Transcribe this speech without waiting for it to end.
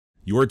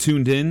You are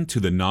tuned in to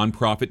the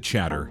Nonprofit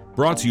Chatter,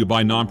 brought to you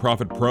by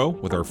Nonprofit Pro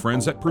with our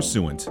friends at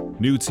Pursuant.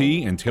 New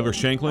T and Taylor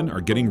Shanklin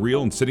are getting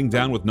real and sitting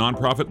down with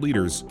nonprofit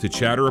leaders to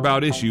chatter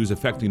about issues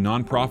affecting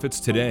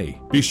nonprofits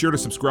today. Be sure to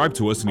subscribe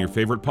to us in your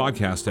favorite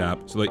podcast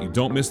app so that you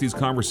don't miss these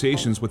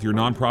conversations with your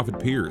nonprofit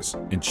peers.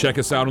 And check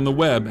us out on the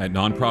web at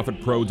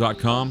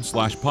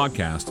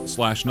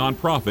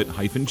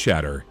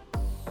nonprofitpro.com/podcast/nonprofit-chatter.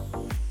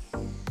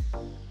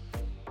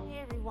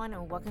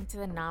 And welcome to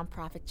the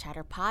Nonprofit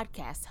Chatter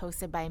podcast,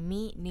 hosted by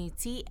me, New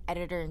T,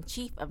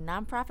 Editor-in-Chief of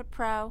Nonprofit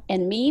Pro.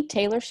 And me,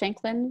 Taylor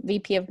Shanklin,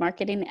 VP of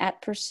Marketing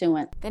at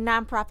Pursuant. The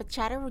Nonprofit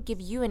Chatter will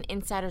give you an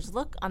insider's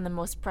look on the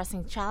most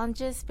pressing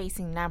challenges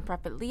facing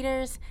nonprofit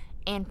leaders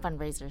and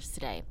fundraisers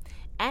today.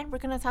 And we're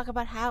going to talk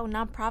about how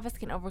nonprofits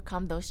can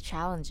overcome those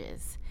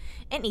challenges.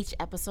 In each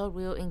episode,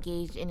 we will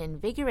engage in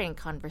invigorating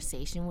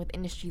conversation with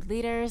industry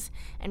leaders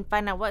and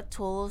find out what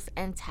tools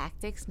and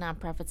tactics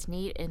nonprofits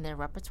need in their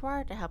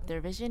repertoire to help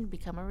their vision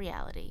become a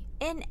reality.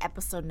 In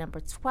episode number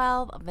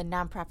 12 of the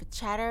Nonprofit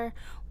Chatter,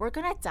 we're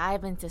going to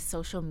dive into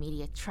social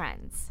media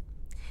trends.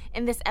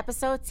 In this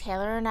episode,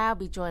 Taylor and I will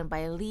be joined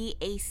by Lee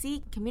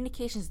AC,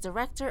 Communications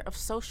Director of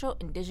Social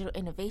and Digital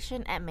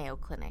Innovation at Mayo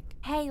Clinic.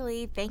 Hey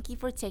Lee, thank you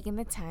for taking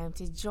the time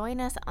to join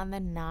us on the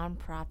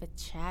Nonprofit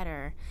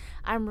Chatter.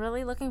 I'm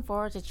really looking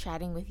forward to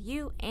chatting with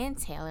you and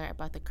Taylor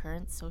about the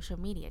current social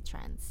media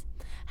trends.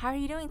 How are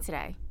you doing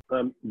today?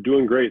 I'm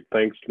doing great.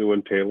 Thanks, Lou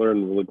and Taylor,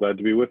 and really glad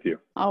to be with you.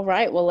 All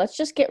right. Well, let's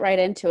just get right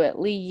into it.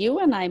 Lee, you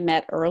and I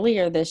met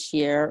earlier this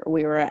year.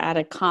 We were at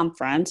a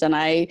conference, and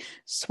I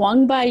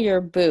swung by your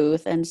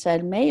booth and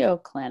said, Mayo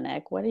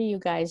Clinic, what are you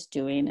guys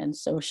doing in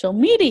social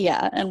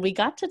media? And we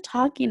got to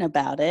talking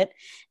about it,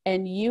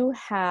 and you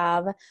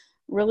have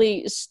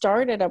really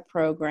started a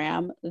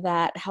program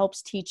that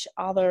helps teach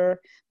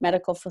other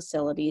medical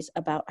facilities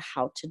about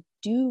how to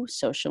do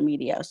social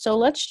media. So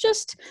let's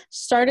just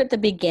start at the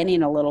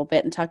beginning a little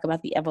bit and talk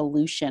about the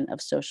evolution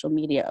of social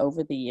media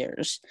over the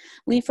years.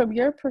 Lee, from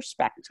your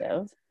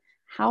perspective,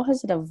 how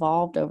has it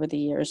evolved over the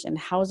years, and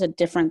how is it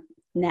different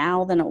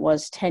now than it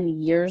was 10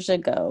 years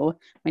ago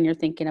when you're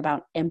thinking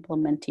about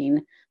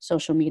implementing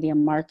social media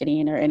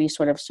marketing or any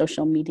sort of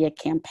social media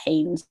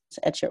campaigns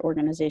at your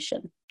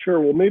organization?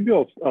 Sure. Well, maybe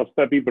I'll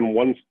step even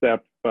one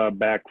step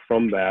back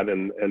from that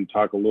and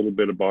talk a little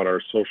bit about our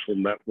social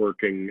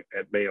networking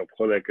at Mayo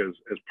Clinic as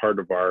part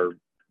of our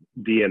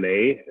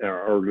DNA,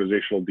 our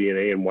organizational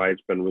DNA, and why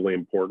it's been really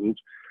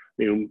important.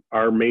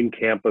 Our main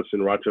campus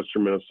in Rochester,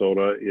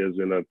 Minnesota is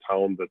in a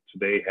town that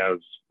today has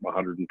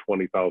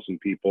 120,000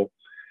 people.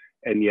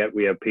 And yet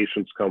we have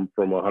patients come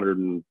from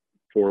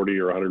 140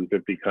 or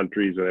 150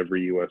 countries in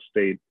every U.S.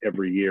 state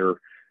every year.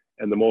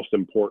 And the most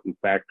important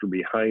factor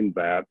behind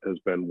that has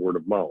been word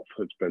of mouth.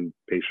 It's been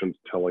patients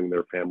telling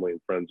their family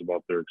and friends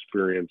about their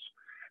experience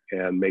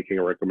and making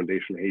a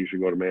recommendation, hey, you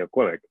should go to Mayo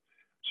Clinic.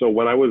 So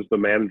when I was the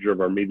manager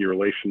of our media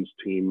relations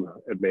team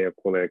at Mayo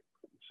Clinic,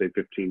 say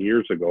 15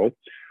 years ago,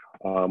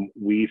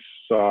 we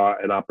saw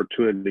an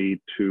opportunity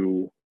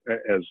to,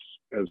 as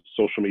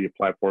social media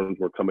platforms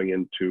were coming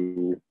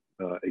into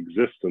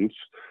existence,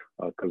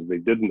 because they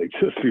didn't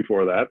exist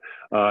before that,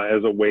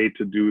 as a way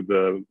to do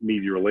the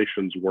media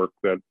relations work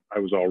that I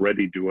was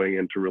already doing,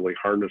 and to really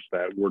harness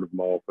that word of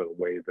mouth in a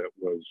way that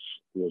was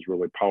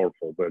really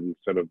powerful. That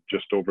instead of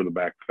just over the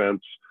back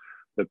fence,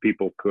 that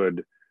people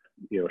could,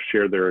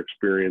 share their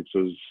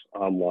experiences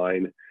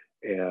online,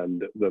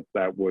 and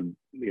that would,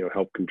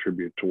 help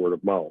contribute to word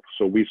of mouth.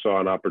 So we saw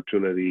an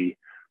opportunity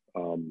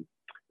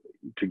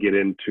to get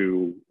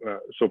into,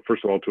 so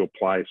first of all, to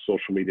apply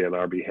social media on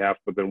our behalf,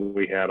 but then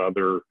we had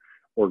other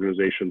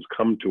organizations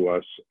come to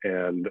us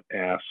and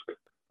ask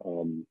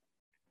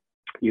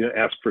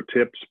for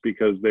tips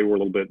because they were a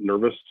little bit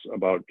nervous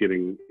about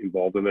getting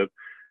involved in it.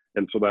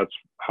 And so that's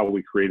how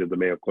we created the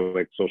Mayo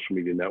Clinic Social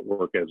Media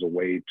Network, as a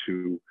way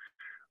to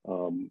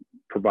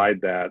provide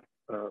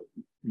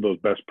those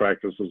best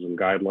practices and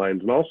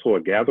guidelines, and also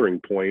a gathering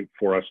point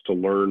for us to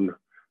learn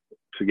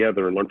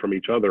together and learn from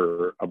each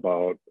other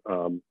about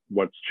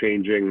what's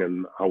changing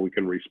and how we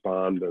can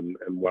respond, and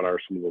what are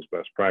some of those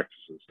best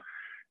practices.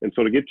 And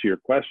so to get to your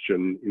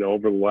question,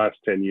 over the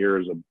last 10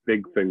 years, a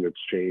big thing that's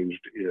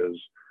changed is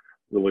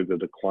really the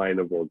decline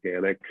of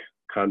organic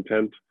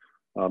content.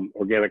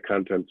 Organic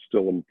content's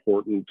still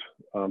important.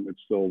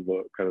 It's still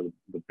the kind of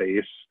the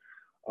base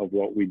of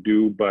what we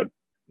do, but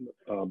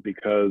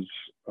because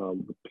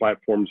the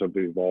platforms have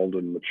evolved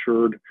and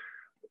matured,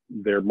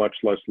 they're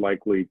much less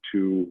likely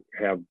to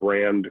have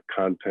brand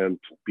content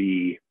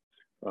be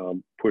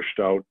pushed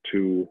out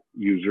to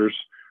users.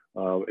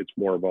 It's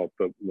more about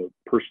the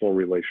personal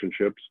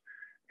relationships.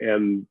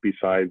 And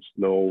besides,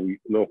 no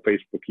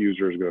Facebook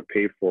user is going to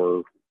pay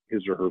for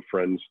his or her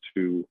friends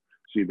to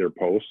see their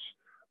posts,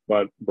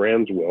 but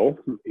brands will,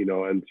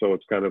 and so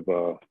it's kind of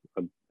a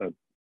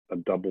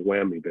double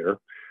whammy there.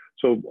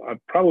 So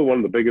probably one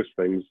of the biggest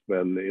things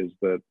then is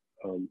that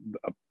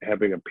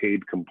having a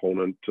paid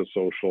component to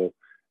social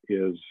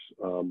is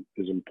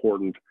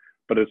important,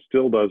 but it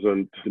still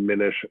doesn't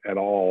diminish at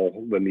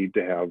all the need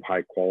to have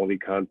high quality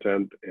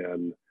content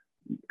and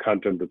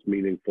content that's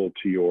meaningful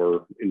to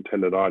your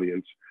intended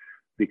audience.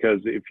 Because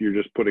if you're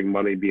just putting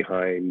money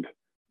behind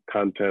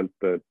content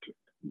that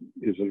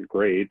isn't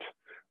great,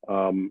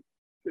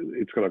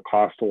 it's going to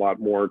cost a lot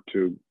more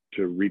to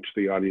reach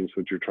the audience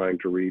that you're trying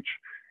to reach,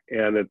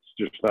 and it's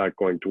just not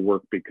going to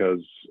work because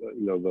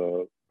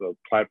the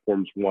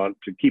platforms want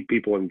to keep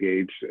people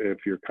engaged.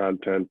 If your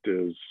content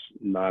is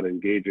not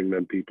engaging,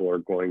 then people are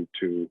going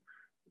to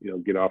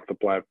get off the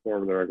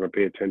platform. They're not going to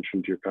pay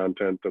attention to your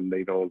content, and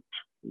they don't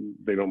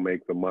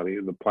make the money.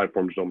 The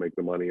platforms don't make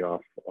the money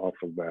off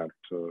of that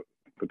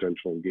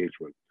potential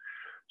engagement.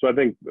 So I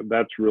think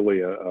that's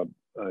really a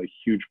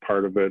huge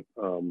part of it.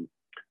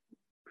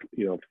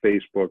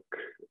 Facebook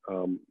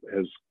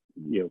has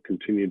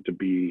continued to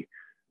be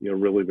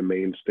really the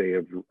mainstay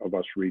of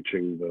us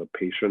reaching the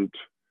patient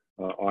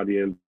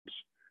audience,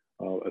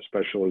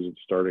 especially as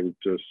it's starting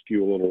to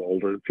skew a little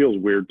older. It feels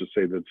weird to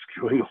say that it's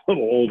skewing a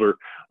little older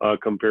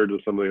compared to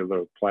some of the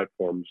other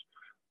platforms,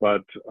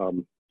 but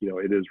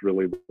it is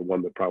really the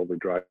one that probably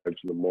drives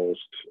the most,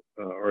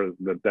 or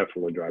that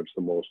definitely drives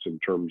the most in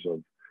terms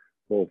of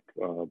both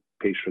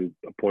patient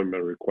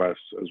appointment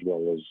requests as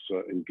well as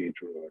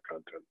engagement with our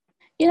content.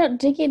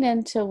 Digging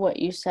into what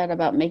you said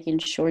about making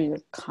sure your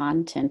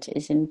content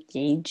is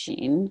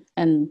engaging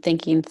and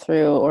thinking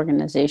through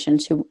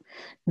organizations who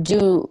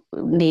do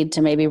need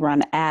to maybe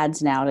run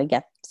ads now to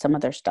get some of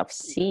their stuff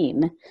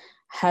seen.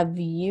 Have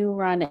you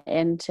run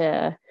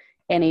into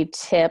any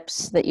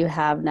tips that you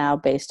have now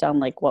based on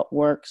like what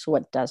works,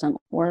 what doesn't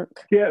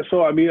work? Yeah,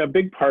 so I mean, a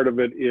big part of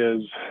it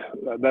is,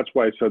 that's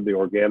why I said the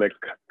organic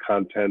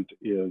content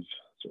is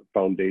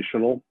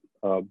foundational,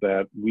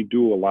 that we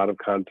do a lot of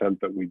content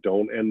that we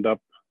don't end up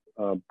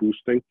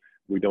boosting,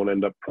 we don't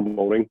end up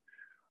promoting,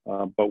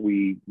 but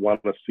we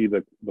want to see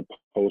the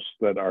posts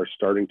that are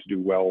starting to do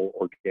well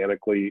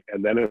organically,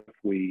 and then if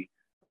we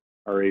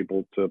are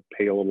able to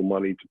pay a little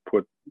money to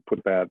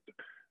put that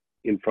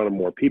in front of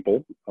more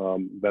people,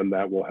 then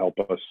that will help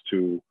us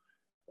to,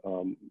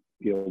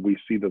 we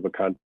see that the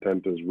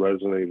content is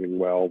resonating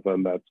well,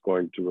 then that's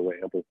going to really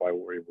amplify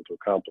what we're able to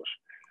accomplish.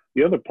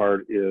 The other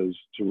part is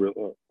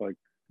to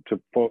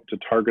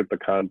target the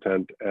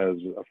content as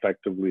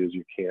effectively as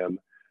you can,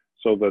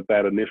 so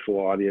that initial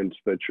audience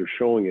that you're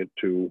showing it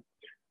to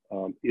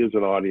is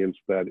an audience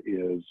that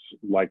is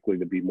likely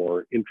to be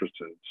more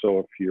interested. So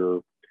if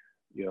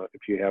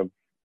if you have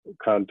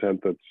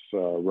content that's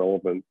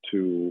relevant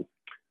to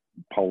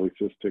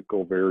polycystic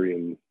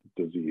ovarian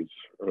disease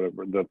or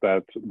whatever,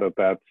 that's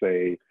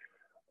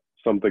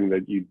something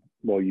that you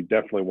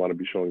definitely want to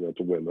be showing that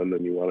to women,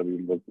 and you want to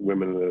be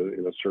women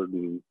in a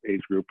certain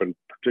age group, and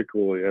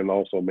particularly, and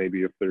also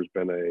maybe if there's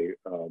been an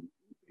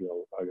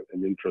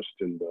interest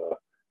in the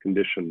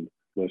condition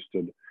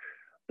listed,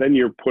 then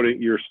you're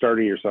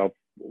starting yourself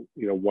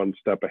one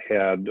step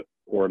ahead,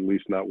 or at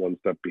least not one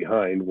step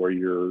behind, where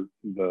you're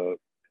the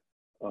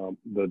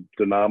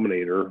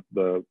denominator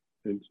that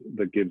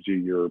gives you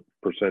your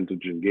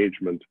percentage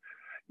engagement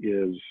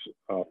is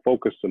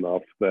focused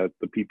enough that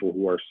the people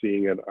who are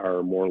seeing it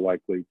are more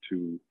likely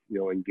to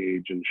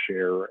engage and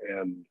share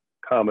and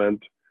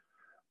comment.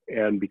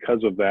 And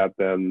because of that,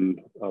 then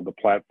the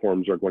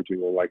platforms are going to be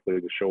more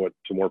likely to show it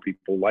to more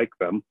people like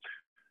them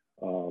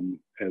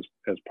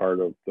as part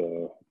of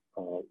the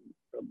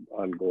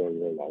ongoing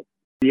rollout.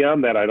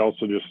 Beyond that, I'd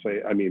also just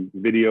say, I mean,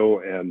 video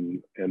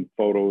and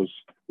photos,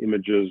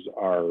 images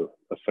are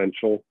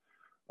essential.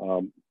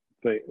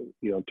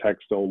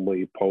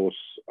 Text-only posts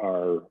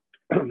are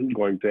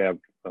going to have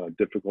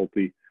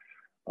difficulty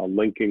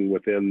linking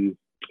within,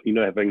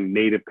 having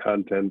native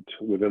content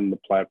within the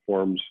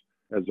platforms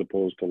as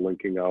opposed to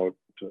linking out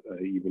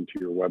even to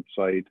your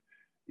website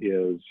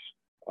is,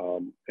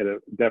 and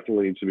it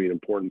definitely needs to be an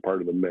important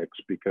part of the mix,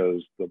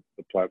 because the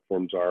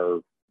platforms are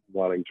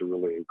wanting to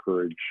really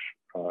encourage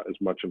as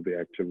much of the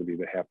activity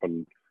to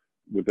happen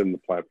within the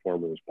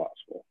platform as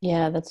possible.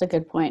 Yeah, that's a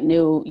good point.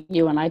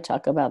 You and I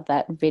talk about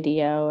that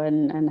video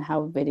and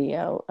how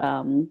video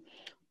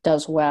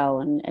does well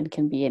and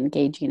can be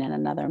engaging in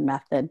another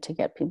method to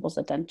get people's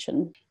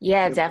attention.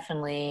 Yeah,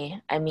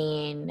 definitely. I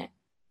mean,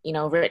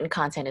 written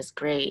content is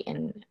great,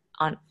 and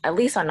at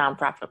least on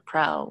Nonprofit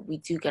Pro, we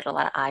do get a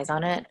lot of eyes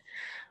on it,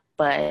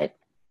 but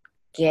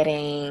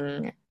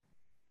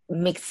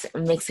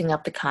mixing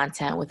up the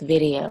content with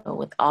video,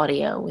 with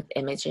audio, with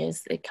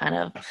images, it kind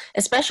of,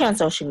 especially on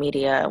social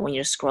media, when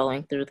you're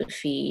scrolling through the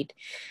feed,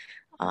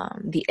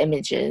 the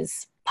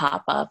images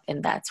pop up,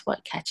 and that's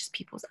what catches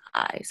people's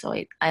eye. So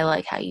I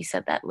like how you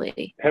said that,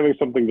 Lee. Having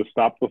something to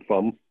stop the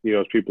thumb,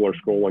 as people are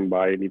scrolling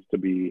by, it needs to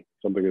be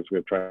something that's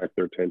going to attract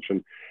their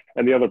attention.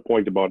 And the other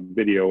point about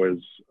video is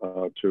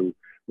to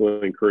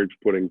really encourage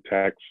putting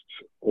text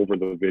over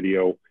the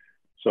video,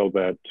 so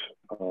that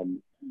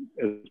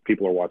as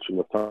people are watching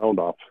with sound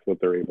off, that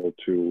they're able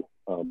to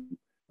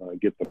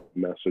get the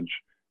message.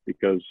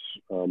 Because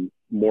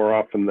more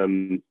often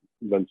than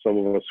some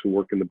of us who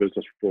work in the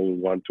business world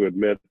want to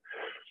admit,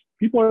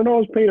 people aren't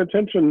always paying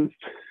attention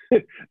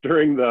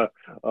during a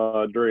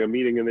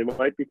meeting, and they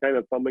might be kind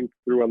of thumbing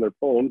through on their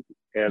phone.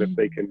 And if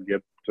they can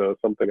get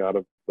something out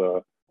of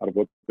the out of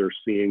what they're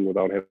seeing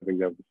without having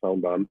to have the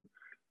sound on.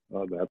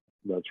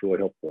 That's really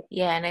helpful.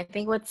 Yeah, and I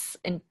think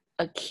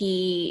a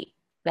key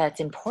that's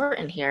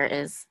important here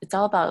is it's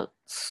all about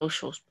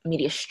social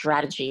media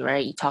strategy,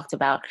 right? You talked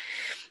about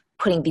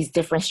putting these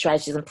different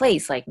strategies in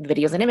place, like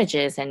videos and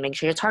images, and making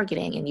sure you're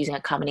targeting and using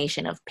a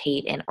combination of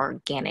paid and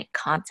organic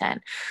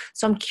content.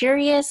 So I'm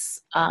curious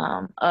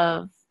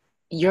of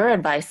your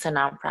advice to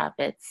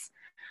nonprofits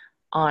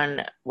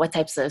on what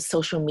types of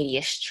social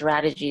media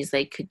strategies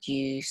they could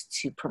use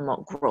to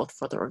promote growth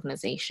for the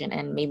organization,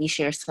 and maybe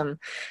share some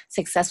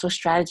successful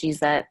strategies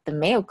that the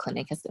Mayo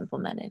Clinic has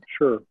implemented.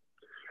 Sure.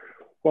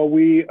 Well,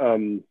 we've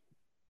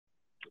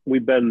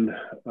been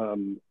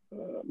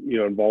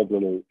involved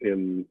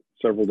in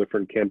several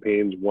different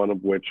campaigns, one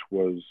of which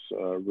was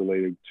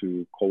related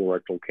to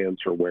colorectal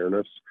cancer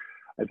awareness.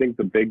 I think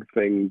the big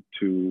thing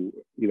to,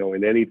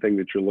 in anything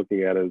that you're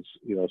looking at is,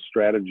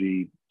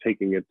 strategy,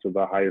 taking it to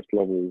the highest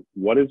level.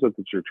 What is it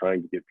that you're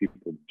trying to get people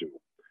to do?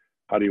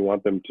 How do you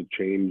want them to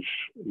change?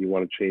 You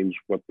want to change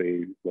what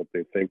they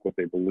think, what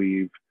they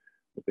believe,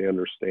 what they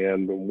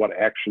understand, and what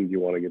action do you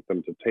want to get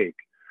them to take?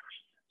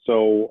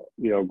 So,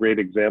 a great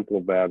example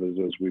of that is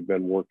we've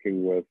been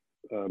working with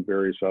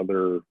various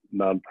other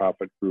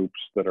nonprofit groups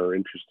that are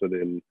interested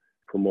in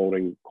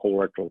promoting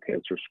colorectal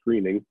cancer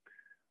screening.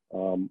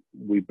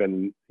 We've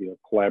been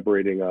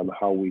collaborating on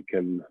how we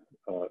can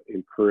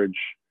encourage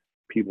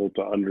people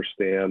to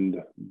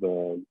understand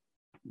the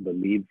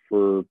need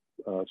for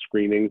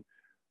screening.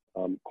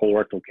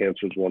 Colorectal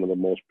cancer is one of the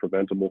most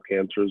preventable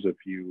cancers if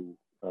you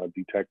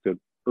detect it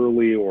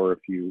early, or if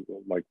you,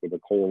 like with a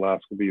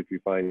colonoscopy, if you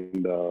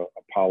find a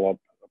polyp,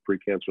 a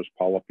precancerous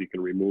polyp, you can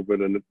remove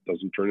it and it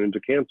doesn't turn into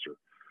cancer.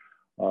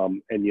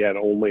 And yet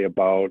only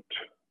about,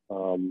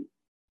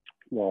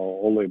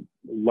 only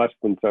less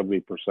than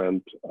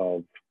 70%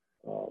 of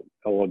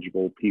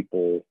eligible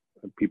people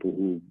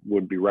who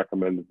would be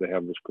recommended to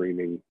have the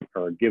screening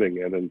are getting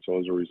it. And so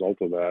as a result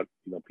of that,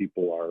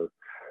 people are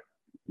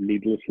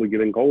needlessly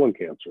getting colon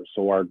cancer.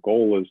 So our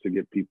goal is to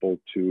get people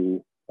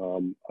to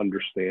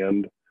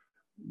understand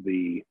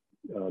the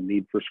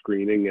need for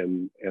screening.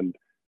 And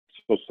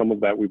so some of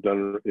that we've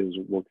done is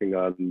working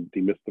on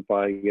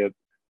demystifying it,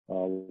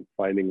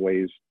 finding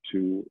ways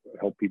to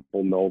help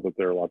people know that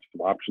there are lots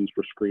of options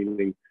for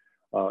screening.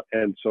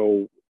 And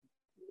so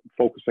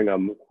focusing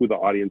on who the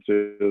audience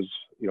is,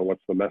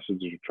 what's the message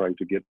you're trying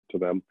to get to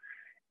them.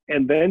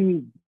 And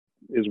then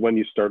is when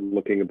you start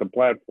looking at the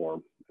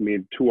platform. I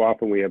mean, too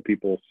often we have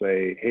people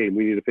say, hey,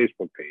 we need a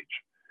Facebook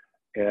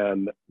page.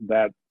 And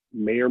that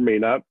may or may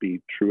not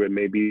be true. It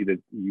may be that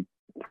you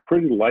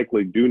pretty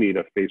likely do need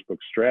a Facebook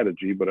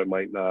strategy, but it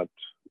might not,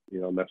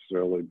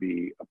 necessarily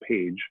be a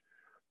page.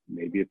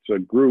 Maybe it's a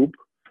group,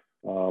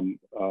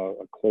 a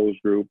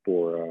closed group,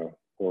 or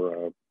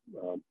a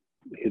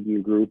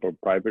hidden group, a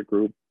private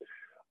group.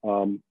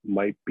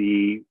 Might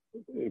be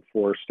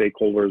for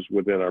stakeholders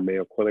within our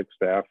Mayo Clinic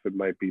staff. It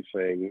might be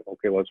saying,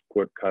 okay, let's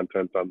put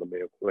content on the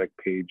Mayo Clinic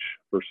page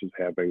versus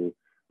having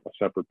a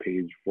separate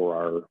page for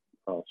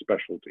our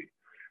specialty.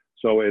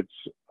 So it's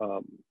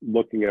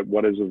looking at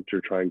what is it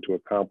you're trying to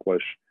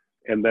accomplish,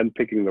 and then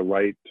picking the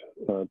right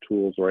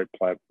tools, the right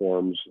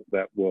platforms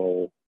that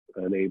will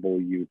enable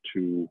you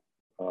to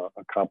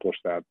accomplish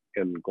that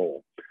end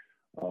goal.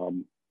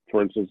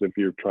 For instance, if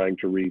you're trying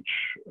to reach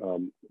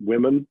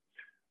women,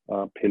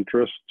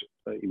 Pinterest,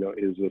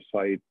 is a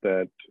site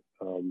that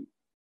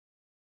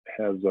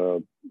has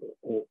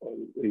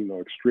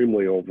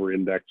extremely over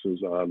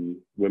indexes on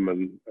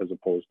women as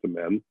opposed to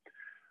men.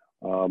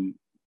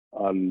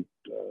 On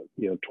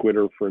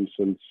Twitter, for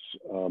instance,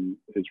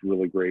 is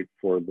really great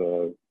for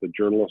the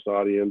journalist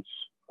audience,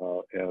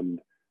 and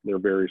there are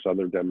various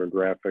other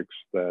demographics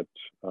that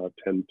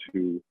tend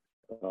to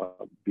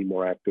be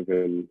more active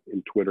in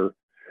Twitter.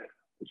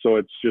 So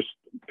it's just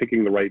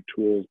picking the right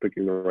tools,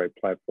 picking the right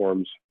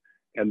platforms,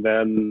 and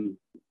then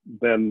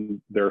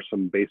there are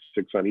some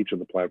basics on each of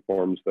the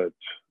platforms that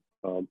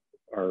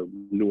are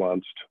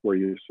nuanced, where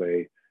you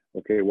say,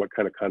 okay, what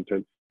kind of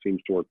content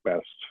seems to work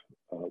best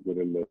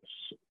within this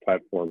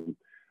platform,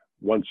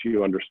 once you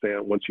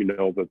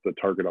know that the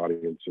target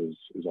audience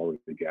is already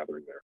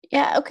gathering there.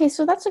 Yeah, okay,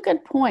 so that's a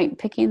good point,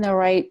 picking the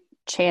right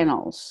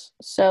channels.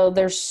 So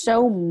there's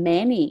so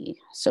many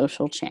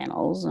social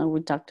channels.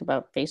 We talked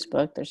about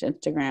Facebook, there's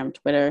Instagram,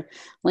 Twitter,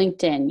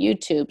 LinkedIn,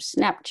 YouTube,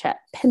 Snapchat,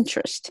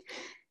 Pinterest.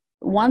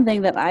 One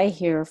thing that I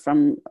hear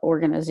from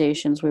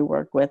organizations we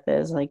work with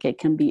is like it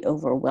can be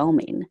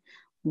overwhelming.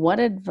 What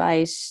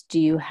advice do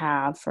you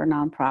have for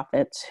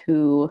nonprofits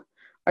who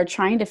are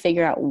trying to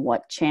figure out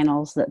what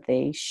channels that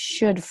they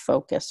should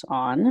focus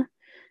on?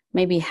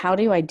 Maybe how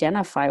do you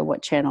identify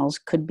what channels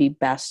could be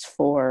best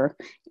for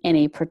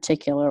any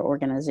particular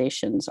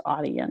organization's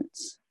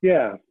audience?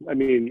 Yeah, I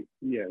mean,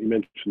 you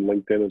mentioned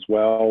LinkedIn as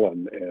well,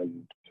 and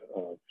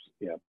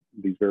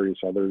these various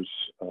others,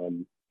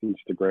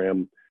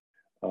 Instagram.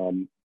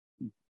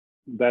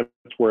 That's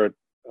where it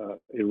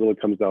really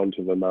comes down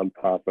to the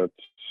nonprofit's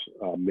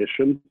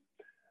mission,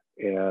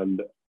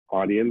 and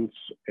audience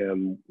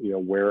and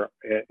where,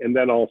 and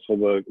then also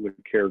the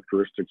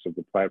characteristics of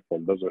the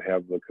platform. Does it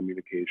have the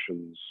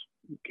communications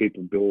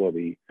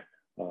capability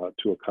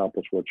to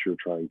accomplish what you're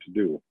trying to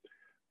do?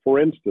 For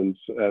instance,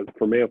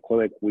 for Mayo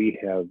Clinic, we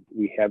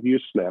have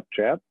used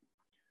Snapchat,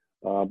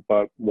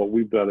 but what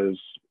we've done is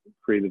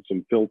created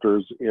some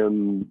filters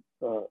in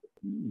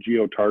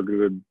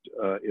geo-targeted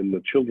in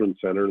the children's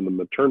center in the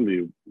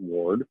maternity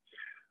ward,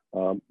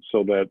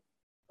 so that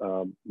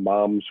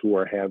moms who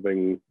are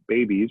having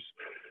babies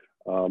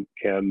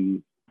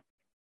can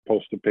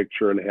post a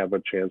picture and have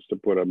a chance to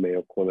put a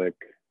Mayo Clinic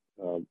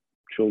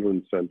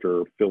children's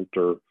center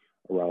filter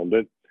around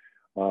it.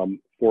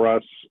 For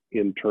us,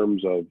 in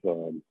terms of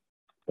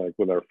like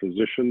with our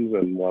physicians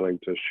and wanting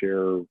to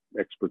share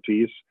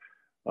expertise,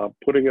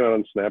 putting it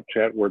on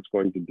Snapchat where it's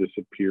going to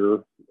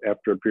disappear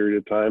after a period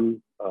of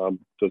time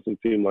doesn't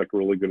seem like a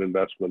really good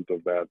investment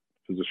of that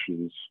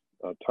physician's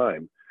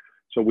time.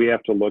 So we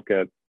have to look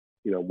at,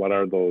 what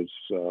are those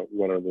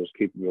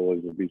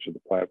capabilities of each of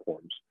the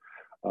platforms.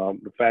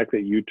 The fact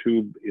that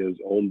YouTube is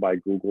owned by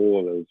Google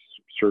and is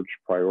search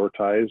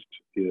prioritized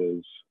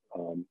is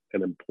an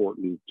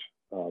important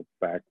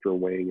factor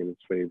weighing in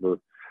its favor.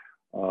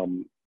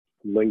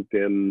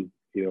 LinkedIn,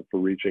 for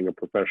reaching a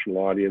professional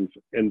audience,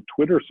 and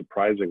Twitter,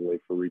 surprisingly,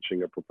 for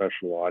reaching a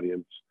professional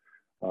audience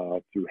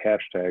through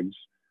hashtags,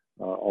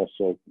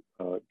 also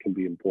can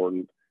be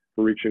important.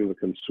 For reaching the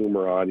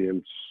consumer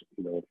audience,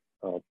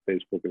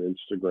 Facebook and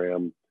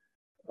Instagram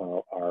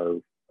are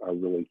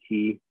really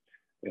key,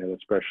 and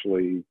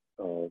especially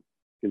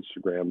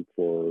Instagram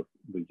for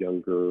the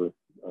younger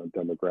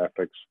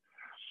demographics.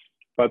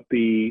 But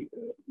the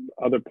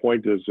other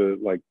point is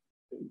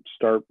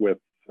start with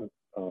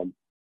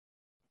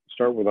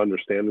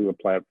understanding the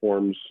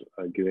platforms,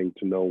 getting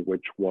to know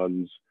which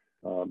ones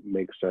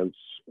make sense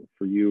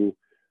for you,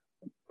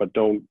 but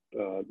don't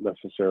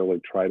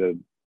necessarily try to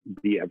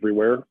be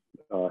everywhere.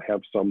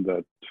 Have some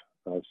that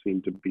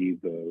seem to be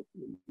the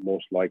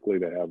most likely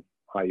to have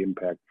high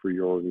impact for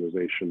your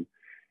organization.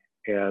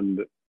 And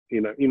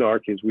in our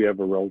case, we have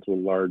a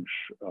relatively large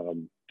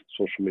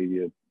social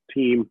media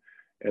team.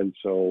 And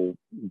so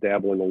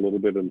dabbling a little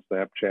bit in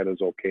Snapchat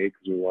is okay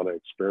because we want to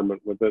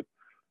experiment with it.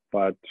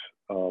 But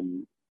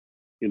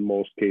in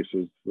most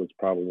cases, that's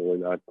probably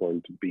not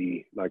going to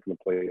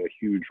play a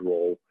huge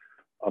role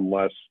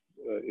unless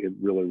it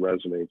really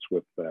resonates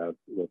with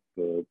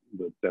the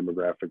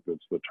demographic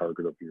that's the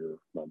target of your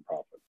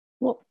nonprofit.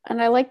 Well,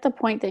 and I like the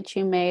point that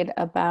you made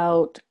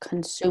about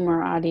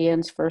consumer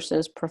audience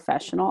versus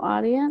professional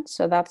audience.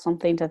 So that's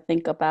something to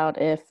think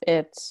about if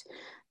it's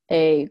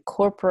a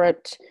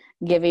corporate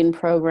giving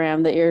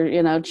program that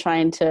you're,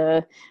 trying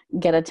to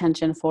get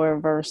attention for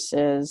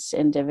versus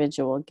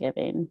individual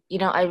giving.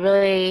 I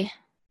really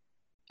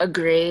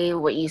agree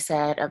what you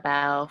said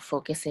about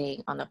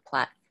focusing on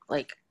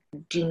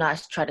do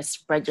not try to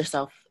spread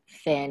yourself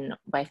thin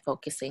by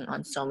focusing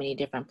on so many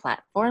different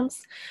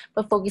platforms,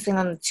 but focusing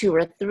on the 2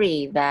 or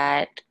 3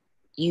 that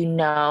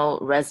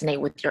resonate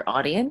with your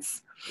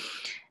audience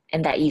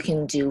and that you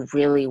can do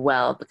really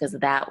well, because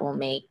that will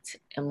make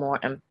a more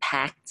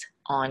impact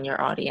on your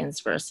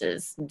audience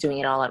versus doing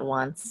it all at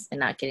once and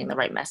not getting the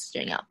right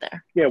messaging out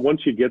there. Yeah,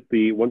 once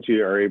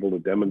you are able to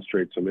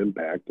demonstrate some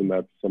impact, and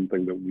that's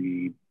something that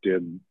we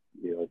did,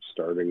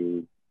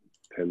 starting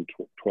 10,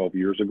 12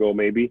 years ago,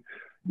 maybe,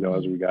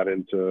 as we got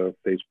into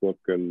Facebook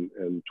and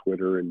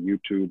Twitter and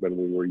YouTube,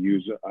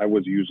 and I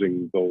was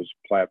using those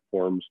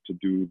platforms to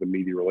do the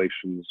media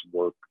relations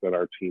work that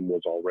our team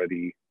was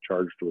already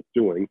charged with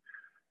doing.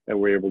 And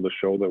we're able to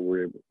show that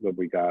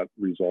we got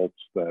results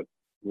that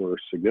were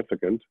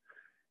significant.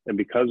 And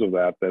because of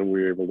that, then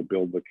we were able to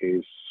build the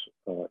case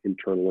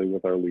internally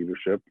with our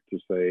leadership to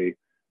say,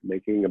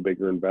 making a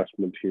bigger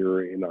investment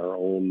here in our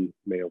own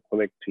Mayo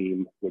Clinic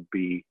team would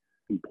be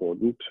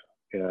important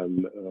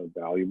and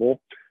valuable.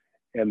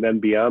 And then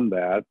beyond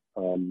that,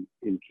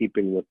 in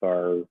keeping with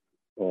our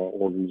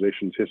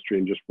organization's history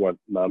and just what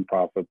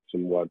nonprofits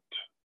and what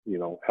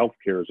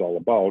healthcare is all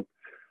about,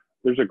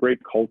 there's a great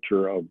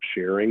culture of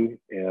sharing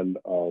and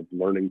of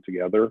learning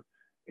together.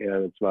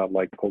 And it's not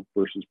like Coke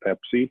versus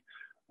Pepsi.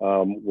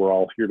 We're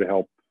all here to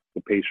help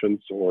the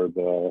patients or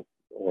the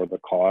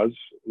cause,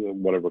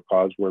 whatever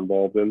cause we're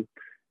involved in.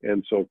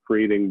 And so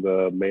creating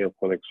the Mayo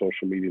Clinic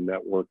social media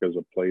network as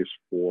a place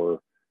for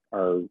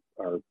our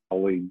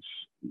colleagues,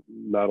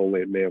 not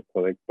only at Mayo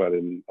Clinic, but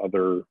in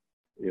other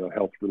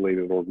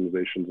health-related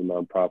organizations and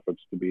nonprofits,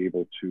 to be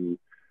able to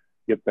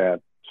get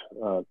that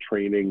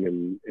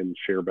training and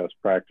share best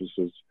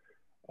practices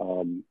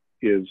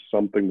is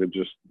something that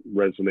just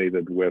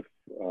resonated with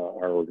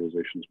our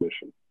organization's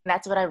mission.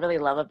 That's what I really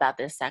love about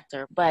this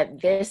sector.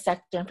 But this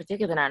sector in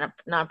particular,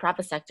 the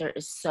nonprofit sector,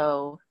 is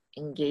so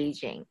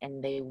engaging,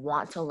 and they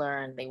want to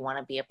learn. They want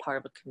to be a part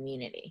of a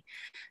community.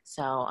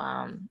 So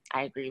I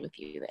agree with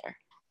you there.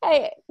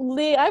 Hey,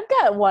 Lee, I've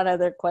got one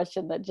other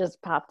question that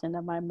just popped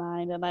into my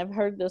mind, and I've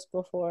heard this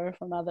before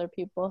from other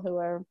people who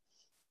are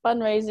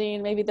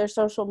fundraising. Maybe they're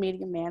social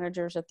media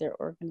managers at their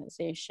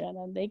organization,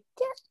 and they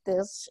get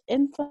this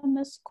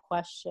infamous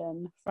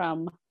question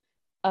from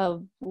a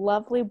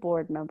lovely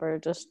board member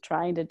just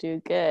trying to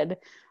do good.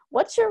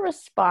 What's your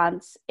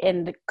response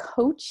in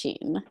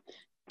coaching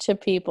to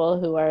people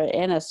who are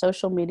in a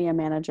social media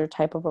manager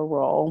type of a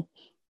role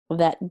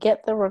that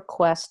get the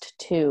request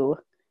to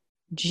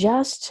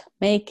just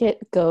make it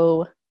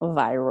go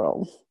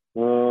viral?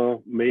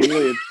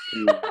 Mainly it's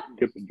to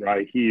get the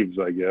dry heaves,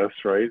 I guess,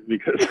 right?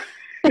 Because,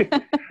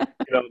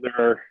 there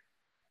are,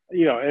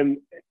 and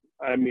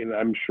I mean,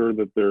 I'm sure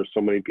that there are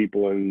so many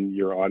people in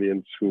your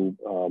audience who,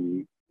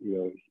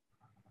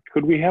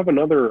 could we have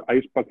another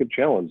ice bucket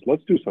challenge?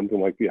 Let's do something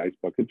like the ice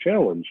bucket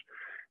challenge.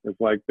 It's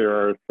like there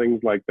are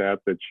things like that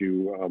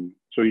you,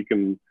 so you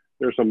can,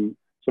 there's some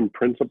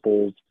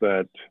principles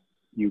that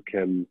you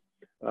can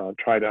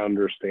try to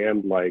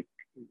understand, like,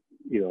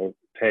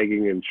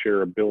 tagging and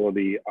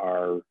shareability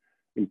are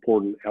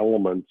important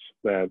elements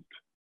that,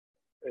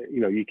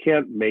 you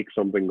can't make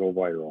something go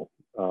viral.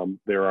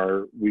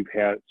 We've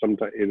had,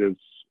 sometimes it is,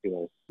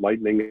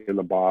 lightning in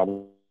the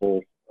bottle.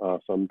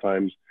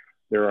 Sometimes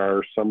there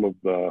are some of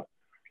the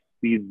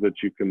seeds that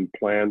you can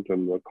plant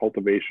and the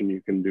cultivation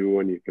you can do,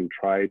 and you can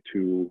try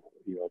to,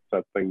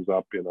 set things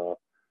up in a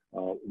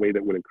way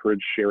that would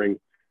encourage sharing.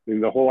 I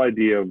mean, the whole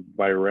idea of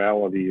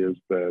virality is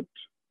that,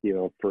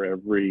 for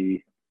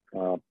every,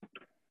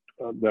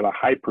 that a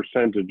high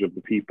percentage of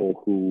the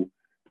people who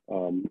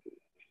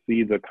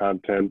see the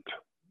content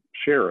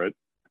share it.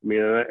 I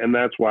mean, and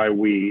that's why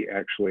we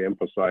actually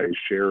emphasize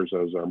shares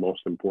as our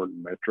most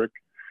important metric,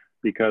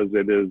 because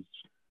it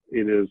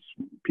is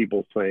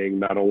people saying,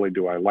 not only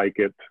do I like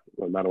it,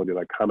 well, not only did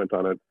I comment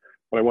on it,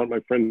 but I want my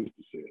friends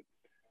to see it.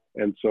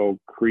 And so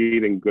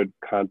creating good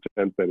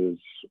content that is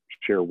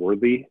share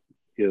worthy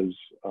is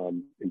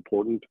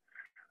important.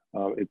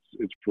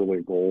 It's really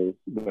a goal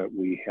that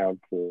we have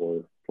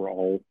for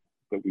all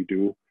that we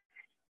do.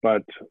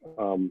 But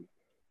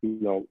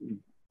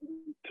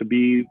to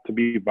be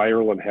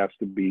viral, it has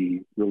to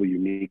be really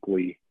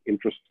uniquely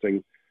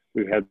interesting.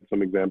 We've had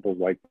some examples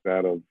like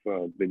that of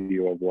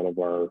video of one of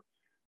our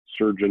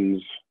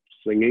surgeons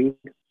singing,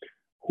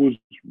 who's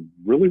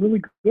really,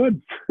 really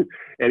good.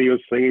 And he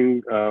was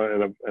singing,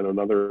 and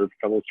another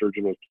fellow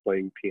surgeon was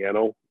playing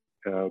piano,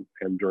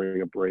 and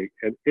during a break,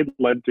 and it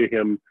led to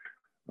him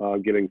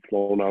getting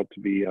flown out to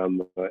be on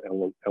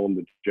the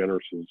Ellen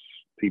DeGeneres'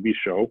 TV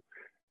show.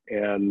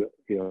 And,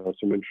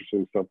 some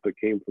interesting stuff that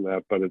came from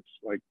that, but it's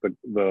like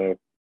the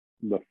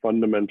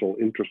fundamental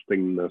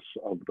interestingness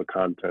of the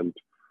content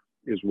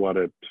is what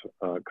it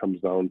comes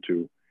down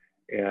to.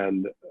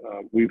 And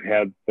we've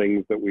had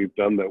things that we've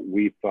done that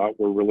we thought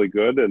were really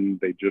good, and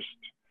they just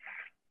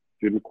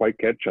didn't quite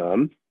catch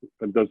on.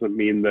 It doesn't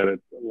mean that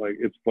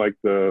it's like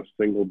the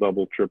single,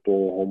 double,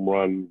 triple, home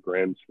run,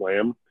 grand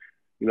slam.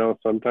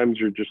 Sometimes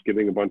you're just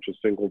getting a bunch of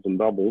singles and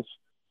doubles,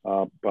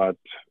 but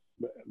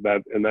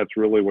that's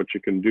really what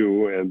you can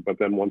do. But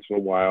then once in a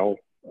while,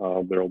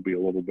 there'll be a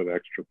little bit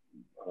extra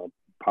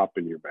pop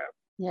in your bat.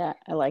 Yeah,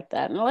 I like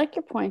that. And I like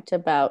your point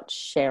about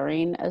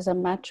sharing as a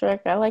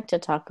metric. I like to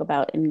talk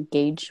about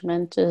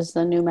engagement as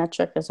the new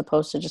metric, as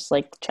opposed to just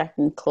like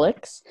checking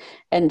clicks.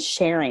 And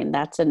sharing,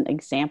 that's an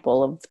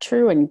example of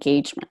true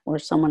engagement, where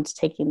someone's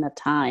taking the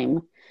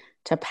time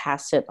to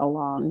pass it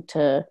along,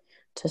 to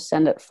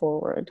send it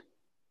forward.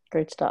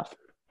 Great stuff.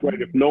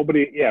 Right. If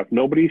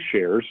nobody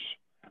shares,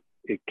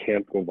 it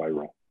can't go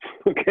viral.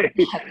 Okay.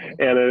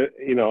 And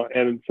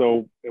and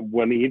so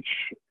when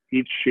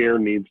each share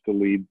needs to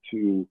lead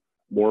to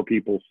more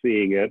people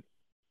seeing it,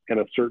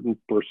 and a certain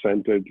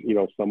percentage,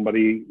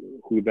 somebody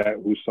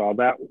who saw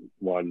that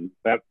one,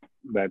 that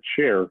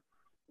share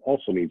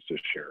also needs to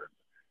share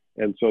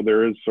it. And so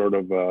there is sort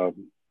of a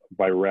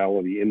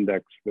virality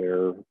index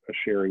there, a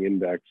sharing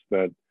index,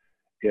 that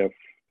if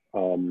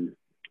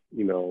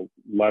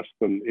less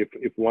than,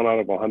 if 1 out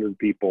of 100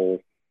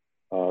 people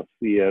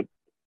see it,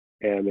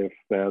 and if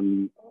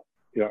then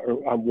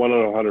 1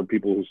 out of 100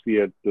 people who see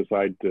it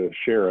decide to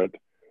share it,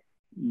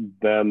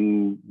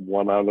 then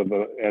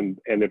and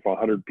if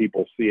 100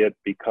 people see it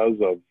because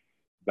of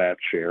that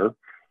share,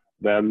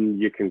 then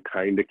you can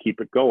kind of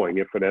keep it going.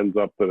 If it ends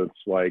up that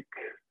it's like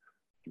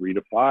 3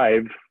 to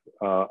 5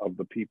 of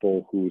the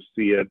people who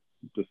see it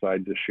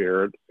decide to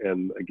share it,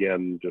 and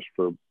again, just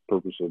for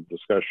purpose of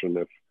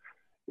discussion,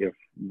 if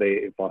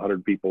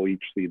 100 people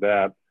each see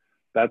that,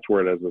 that's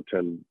where it has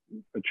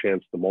a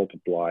chance to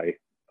multiply.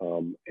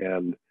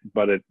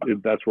 But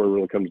that's where it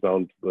really comes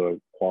down to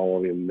the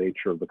quality and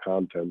nature of the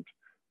content,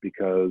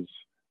 because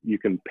you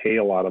can pay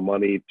a lot of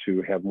money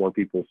to have more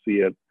people see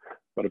it,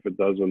 but if it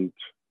doesn't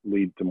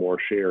lead to more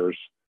shares,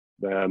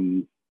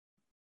 then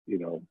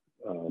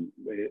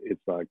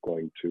it's not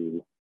going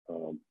to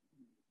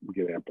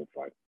get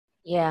amplified.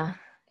 Yeah,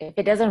 if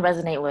it doesn't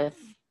resonate with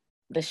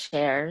the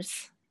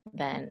shares,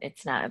 then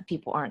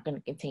people aren't going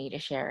to continue to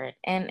share it.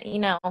 And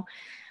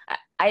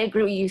I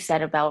agree with what you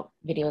said about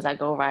videos that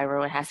go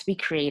viral. It has to be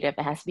creative,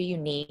 it has to be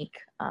unique,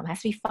 it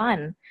has to be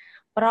fun.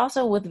 But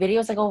also with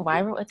videos that go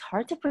viral, it's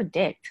hard to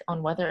predict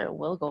on whether it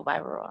will go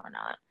viral or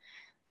not.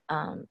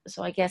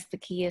 So I guess the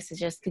key is to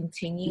just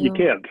continue. You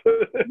can't.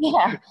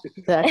 Yeah,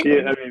 exactly.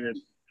 Yeah, I mean,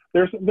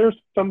 there's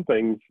some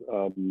things.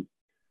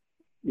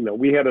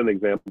 we had an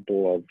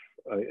example of,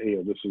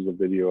 this is a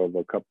video of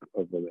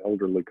an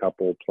elderly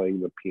couple playing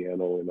the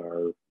piano in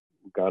our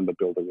Gonda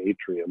building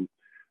atrium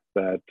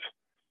that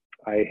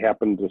I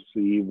happened to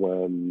see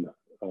when,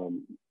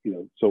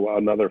 so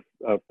another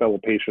fellow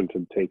patient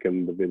had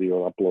taken the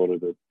video and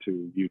uploaded it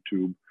to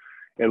YouTube.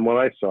 And when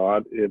I saw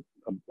it,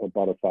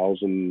 about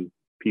 1,000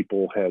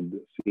 people had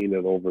seen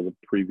it over the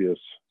previous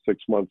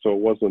 6 months. So it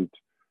wasn't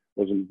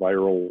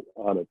viral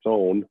on its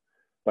own,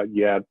 but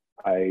yet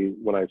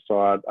when I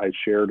saw it, I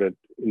shared it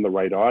in the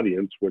right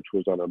audience, which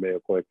was on our Mayo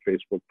Clinic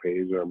Facebook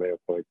page and our Mayo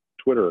Clinic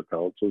Twitter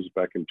account. So it was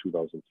back in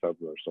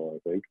 2007 or so, I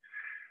think.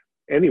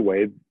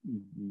 Anyway,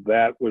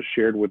 that was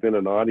shared within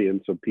an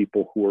audience of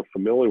people who were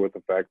familiar with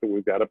the fact that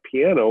we've got a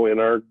piano in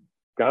our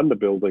Gonda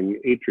building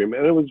atrium,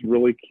 and it was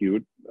really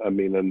cute. I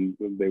mean, and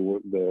they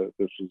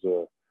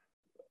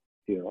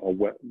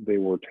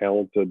were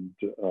talented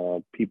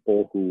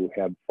people who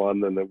had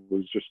fun, and it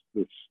was just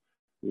this,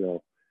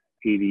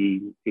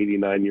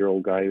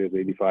 89-year-old guy and his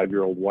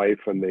 85-year-old wife,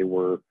 and they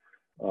were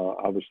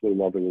obviously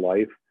loving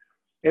life.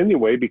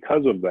 Anyway,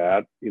 because of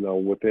that,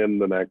 within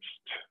the next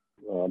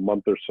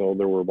month or so,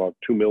 there were about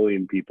 2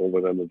 million people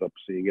that ended up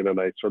seeing it, and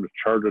I sort of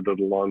charted it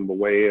along the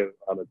way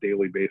on a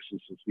daily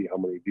basis to see how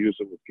many views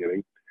it was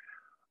getting.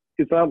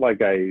 It's not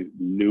like I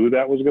knew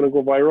that was going to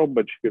go viral,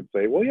 but you could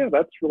say, well, yeah,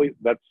 that's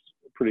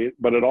pretty,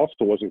 but it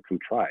also wasn't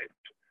contrived.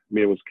 I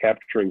mean, it was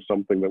capturing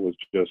something that was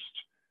just,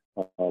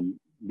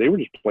 they were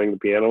just playing the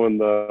piano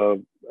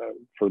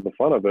for the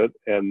fun of it,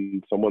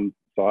 and someone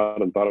saw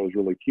it and thought it was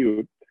really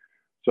cute.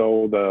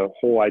 So the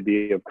whole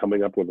idea of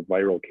coming up with a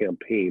viral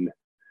campaign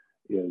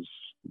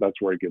that's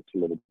where it gets a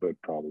little bit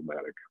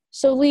problematic.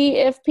 So Lee,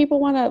 if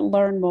people want to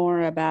learn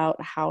more about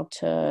how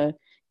to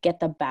get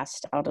the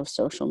best out of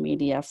social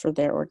media for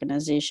their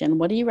organization,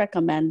 what do you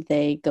recommend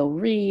they go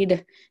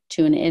read,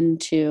 tune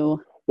into?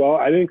 Well,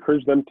 I'd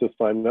encourage them to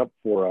sign up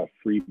for a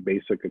free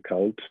basic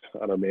account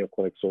on our Mayo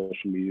Clinic social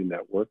media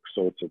network.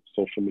 So it's at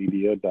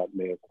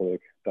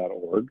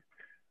socialmedia.mayoclinic.org.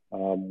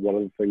 One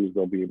of the things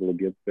they'll be able to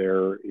get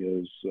there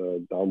is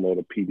download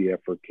a PDF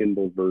or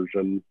Kindle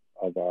version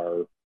of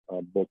our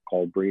book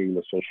called Bringing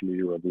the Social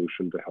Media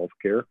Revolution to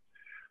Healthcare.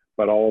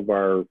 But all of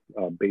our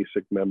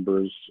basic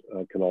members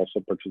can also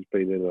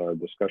participate in our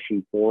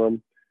discussion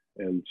forum,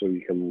 and so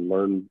you can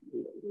learn,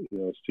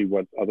 see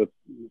what others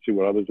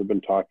have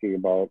been talking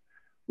about.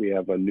 We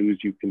have a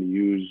news you can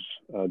use,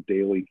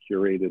 daily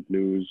curated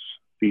news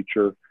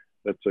feature.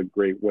 That's a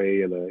great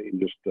way in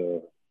just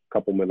a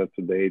couple minutes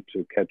a day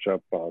to catch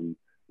up on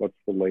what's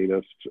the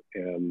latest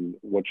and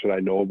what should I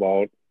know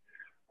about.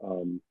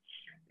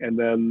 And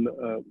then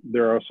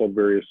there are also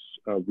various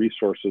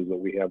resources that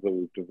we have that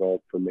we've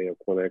developed for Mayo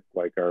Clinic,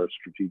 like our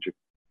strategic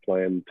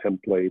plan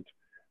template,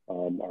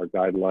 our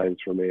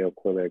guidelines for Mayo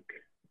Clinic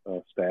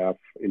staff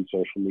in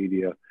social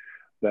media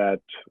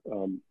that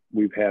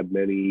we've had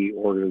many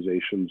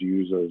organizations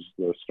use as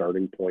the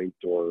starting point,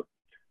 or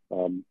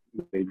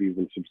maybe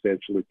even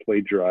substantially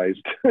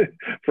plagiarized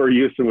for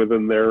use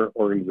within their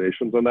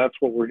organizations. And that's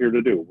what we're here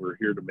to do. We're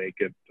here to make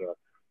it,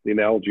 the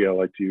analogy I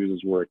like to use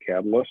is we're a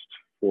catalyst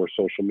for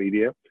social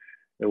media.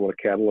 And what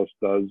a catalyst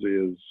does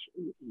is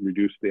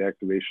reduce the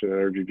activation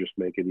energy, just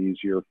make it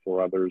easier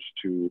for others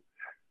to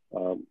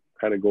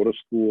kind of go to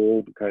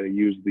school, to kind of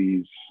use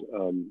these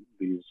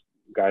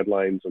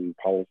guidelines and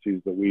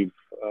policies that we've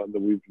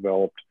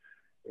developed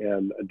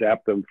and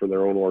adapt them for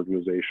their own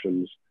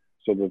organizations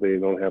so that they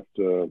don't have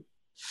to,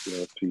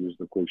 to use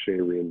the cliche,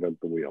 reinvent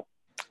the wheel.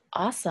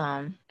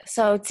 Awesome.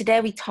 So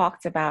today we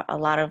talked about a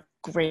lot of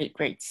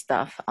great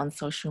stuff on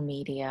social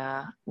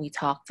media. We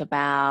talked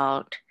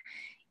about,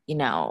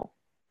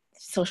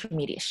 social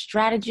media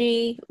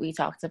strategy. We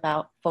talked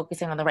about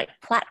focusing on the right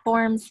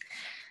platforms.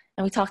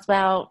 And we talked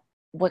about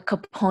what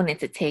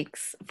components it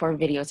takes for a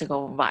video to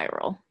go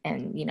viral.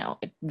 And,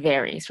 it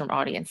varies from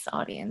audience to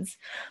audience.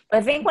 But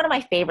I think one of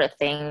my favorite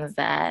things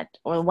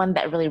one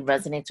that really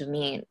resonates with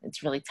me,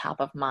 it's really top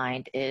of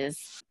mind,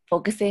 is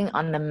focusing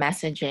on the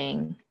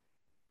messaging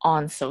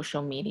on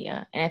social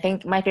media. And I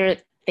think my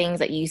favorite things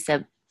that you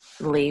said,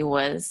 Lee,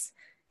 was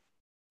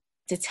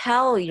to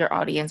tell your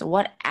audience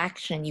what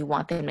action you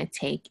want them to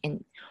take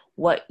and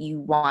what you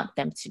want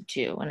them to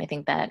do. And I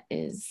think that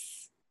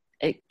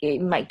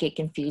it might get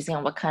confusing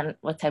on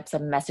what types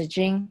of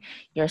messaging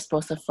you're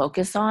supposed to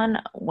focus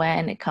on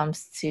when it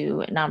comes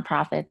to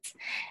nonprofits,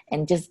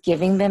 and just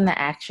giving them the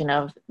action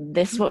of,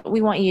 this is what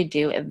we want you to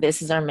do.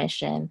 This is our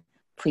mission.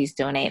 Please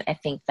donate. I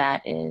think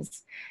that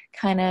is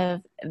kind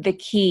of the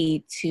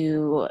key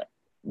to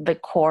the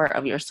core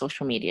of your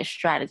social media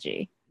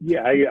strategy.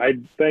 Yeah,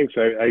 thanks.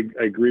 I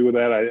agree with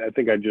that. I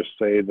think I'd just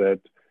say that,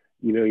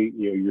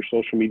 your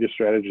social media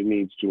strategy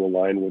needs to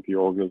align with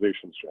your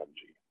organization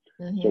strategy.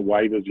 Mm-hmm. So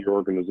why does your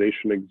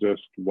organization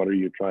exist? What are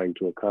you trying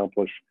to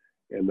accomplish?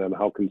 And then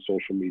how can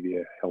social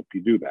media help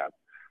you do that?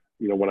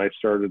 When I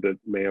started at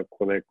Mayo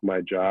Clinic, my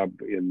job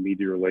in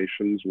media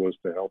relations was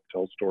to help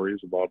tell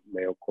stories about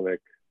Mayo Clinic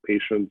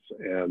patients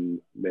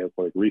and Mayo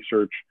Clinic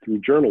research through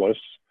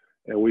journalists.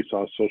 And we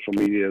saw social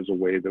media as a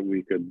way that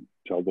we could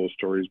tell those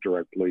stories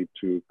directly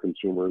to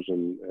consumers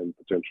and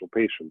potential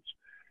patients.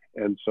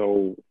 And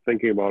so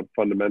thinking about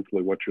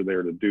fundamentally what you're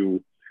there to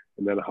do,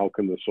 and then how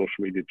can the social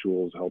media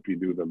tools help you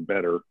do them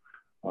better,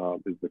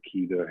 is the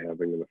key to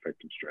having an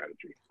effective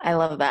strategy. I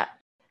love that.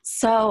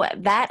 So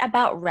that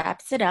about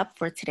wraps it up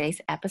for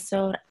today's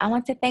episode. I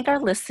want to thank our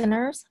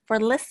listeners for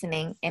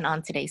listening in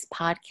on today's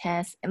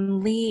podcast.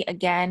 And Lee,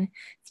 again,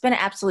 it's been an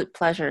absolute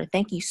pleasure.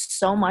 Thank you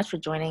so much for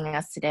joining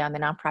us today on the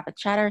Nonprofit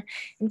Chatter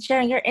and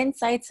sharing your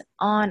insights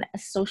on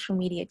social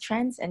media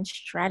trends and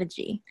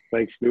strategy.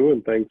 Thanks, Stu,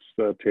 and thanks,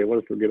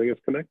 Taylor, for getting us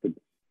connected.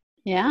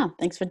 Yeah,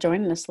 thanks for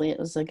joining us, Lee. It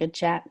was a good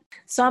chat.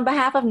 So on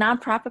behalf of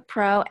Nonprofit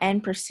Pro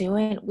and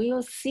Pursuant, we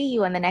will see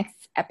you in the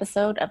next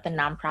episode of the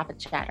Nonprofit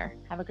Chatter.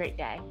 Have a great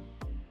day.